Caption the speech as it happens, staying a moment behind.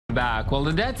Back. Well,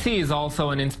 the Dead Sea is also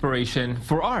an inspiration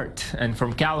for art. And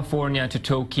from California to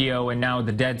Tokyo and now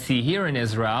the Dead Sea here in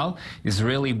Israel,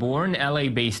 Israeli-born,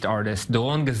 LA-based artist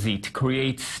Doron Gazit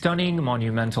creates stunning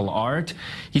monumental art.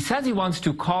 He says he wants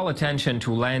to call attention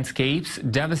to landscapes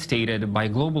devastated by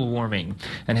global warming.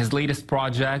 And his latest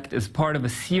project is part of a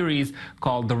series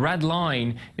called The Red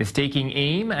Line, is taking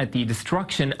aim at the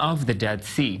destruction of the Dead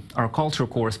Sea. Our culture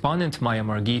correspondent Maya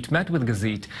Margit met with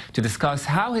Gazit to discuss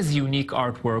how his unique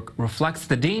artwork reflects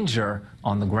the danger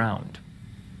on the ground.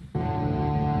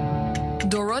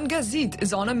 Doron Gazit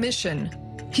is on a mission.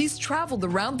 He's traveled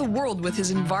around the world with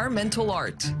his environmental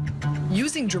art,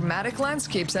 using dramatic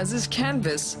landscapes as his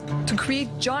canvas to create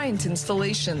giant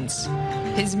installations.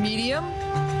 His medium?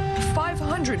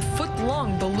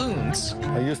 500-foot-long balloons.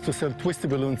 I used to sell twisty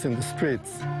balloons in the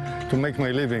streets to make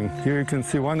my living. Here you can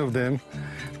see one of them.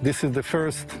 This is the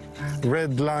first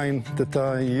red line that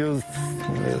I used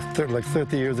like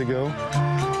 30 years ago.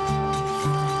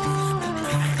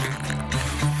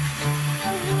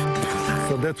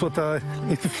 So that's what I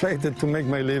inflated to make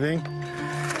my living.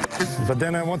 But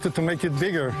then I wanted to make it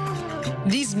bigger.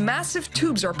 These massive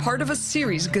tubes are part of a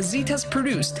series Gazit has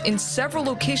produced in several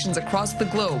locations across the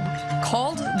globe,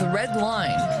 called The Red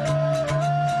Line.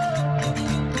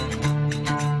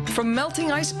 From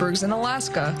melting icebergs in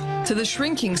Alaska, to the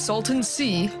shrinking Salton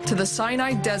Sea, to the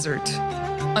Sinai Desert.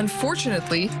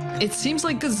 Unfortunately, it seems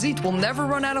like Gazit will never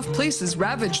run out of places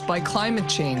ravaged by climate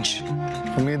change.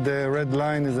 For me, the red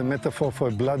line is a metaphor for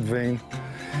a blood vein,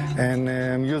 and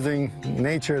I'm using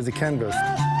nature as a canvas.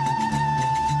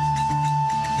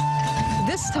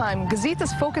 This time, Gazit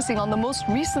is focusing on the most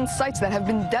recent sites that have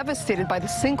been devastated by the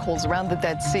sinkholes around the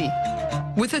Dead Sea.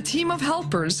 With a team of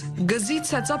helpers, Gazit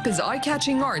sets up his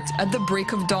eye-catching art at the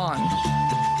break of dawn.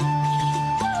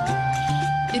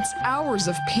 It's hours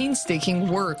of painstaking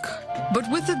work. But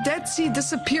with the Dead Sea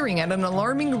disappearing at an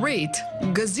alarming rate,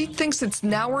 Gazit thinks it's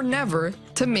now or never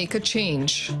to make a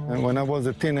change. And when I was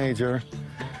a teenager,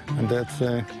 and that's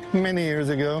many years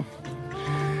ago,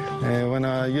 when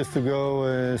I used to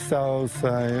go south,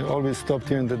 I always stopped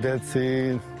here in the Dead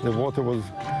Sea. The water was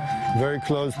very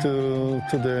close to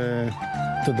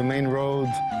the main road.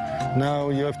 Now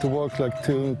you have to walk like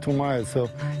two miles. So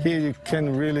here you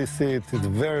can really see it. It's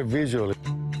very visual.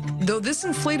 Though this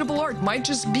inflatable art might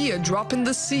just be a drop in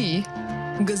the sea,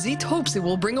 Gazit hopes it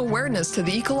will bring awareness to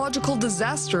the ecological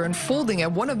disaster unfolding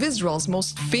at one of Israel's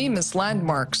most famous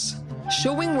landmarks,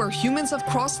 showing where humans have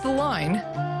crossed the line,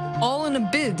 all in a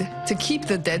bid to keep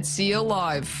the Dead Sea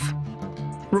alive.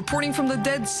 Reporting from the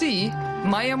Dead Sea,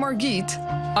 Maya Margit,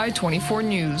 I-24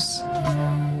 News.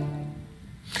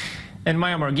 And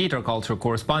Maya Margit, our culture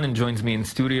correspondent, joins me in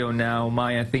studio now.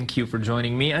 Maya, thank you for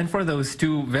joining me and for those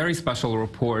two very special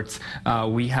reports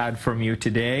we had from you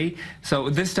today. So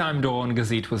this time Doron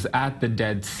Gazit was at the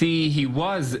Dead Sea. He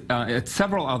was at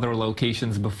several other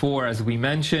locations before, as we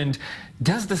mentioned.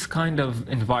 Does this kind of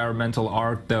environmental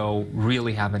art, though,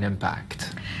 really have an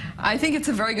impact? I think it's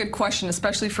a very good question,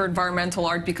 especially for environmental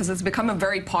art, because it's become a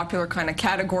very popular kind of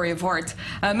category of art.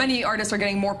 Many artists are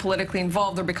getting more politically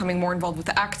involved. They're becoming more involved with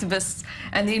the activists.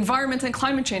 And the environment and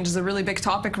climate change is a really big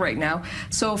topic right now.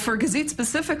 So for Gazit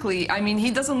specifically, I mean, he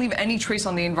doesn't leave any trace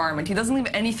on the environment. He doesn't leave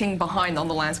anything behind on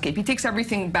the landscape. He takes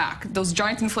everything back. Those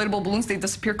giant inflatable balloons, they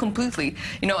disappear completely.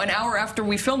 You know, an hour after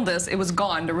we filmed this, it was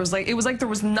gone. It was like there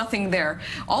was nothing there.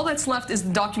 All that's left is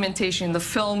the documentation, the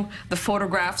film, the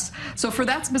photographs. So for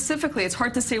that specifically, it's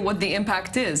hard to say what the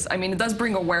impact is. I mean, it does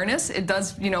bring awareness. It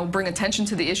does, you know, bring attention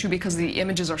to the issue because the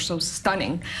images are so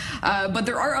stunning. But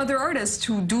there are other artists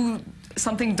who do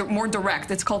something more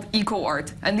direct. It's called eco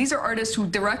art, and these are artists who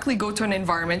directly go to an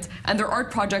environment and their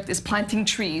art project is planting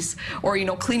trees or, you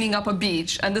know, cleaning up a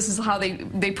beach, and this is how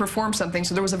they perform something.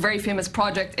 So there was a very famous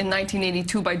project in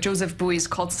 1982 by Joseph Bouys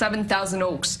called 7,000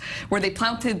 Oaks, where they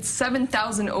planted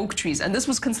 7,000 oak trees, and this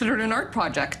was considered an art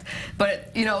project.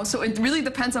 But, you know, so it really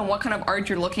depends on what kind of art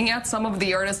you're looking at. Some of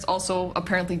the artists also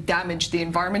apparently damage the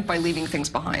environment by leaving things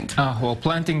behind. Well,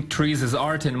 planting trees is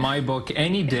art in my book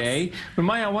any day. Yes. But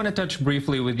Maya, I want to touch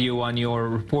briefly with you on your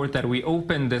report that we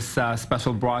opened this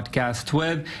special broadcast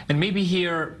with, and maybe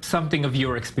hear something of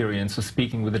your experience of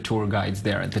speaking with the tour guides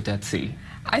there at the Dead Sea.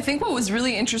 I think what was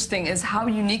really interesting is how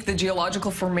unique the geological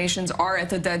formations are at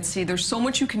the Dead Sea. There's so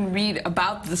much you can read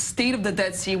about the state of the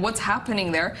Dead Sea, what's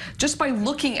happening there, just by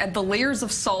looking at the layers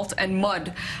of salt and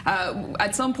mud.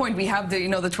 At some point, we have the, you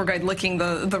know, the tour guide licking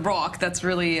the rock. That's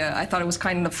really, I thought it was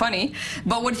kind of funny.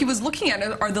 But what he was looking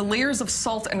at are the layers of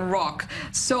salt and rock.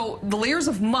 So the layers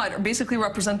of mud basically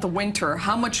represent the winter,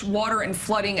 how much water and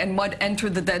flooding and mud enter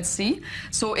the Dead Sea.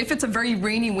 So if it's a very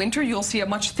rainy winter, you'll see a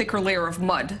much thicker layer of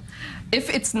mud. If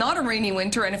it's not a rainy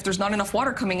winter and if there's not enough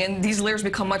water coming in, these layers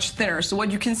become much thinner. So what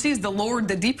you can see is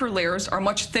the deeper layers are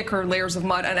much thicker layers of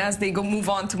mud, and as they move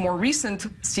on to more recent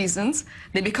seasons,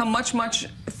 they become much, much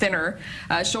thinner,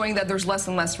 showing that there's less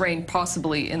and less rain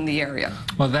possibly in the area.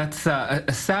 Well, that's a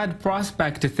sad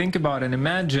prospect to think about and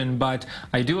imagine, but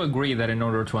I do agree that in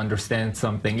order to understand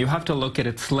something, you have to look at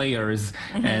its layers.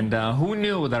 And who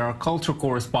knew that our culture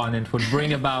correspondent would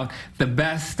bring about the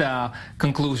best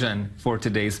conclusion for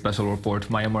today's special report.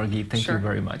 Maya Margit, thank you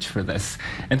very much for this.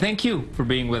 And thank you for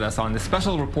being with us on this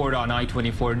special report on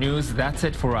I-24 News. That's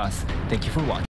it for us. Thank you for watching.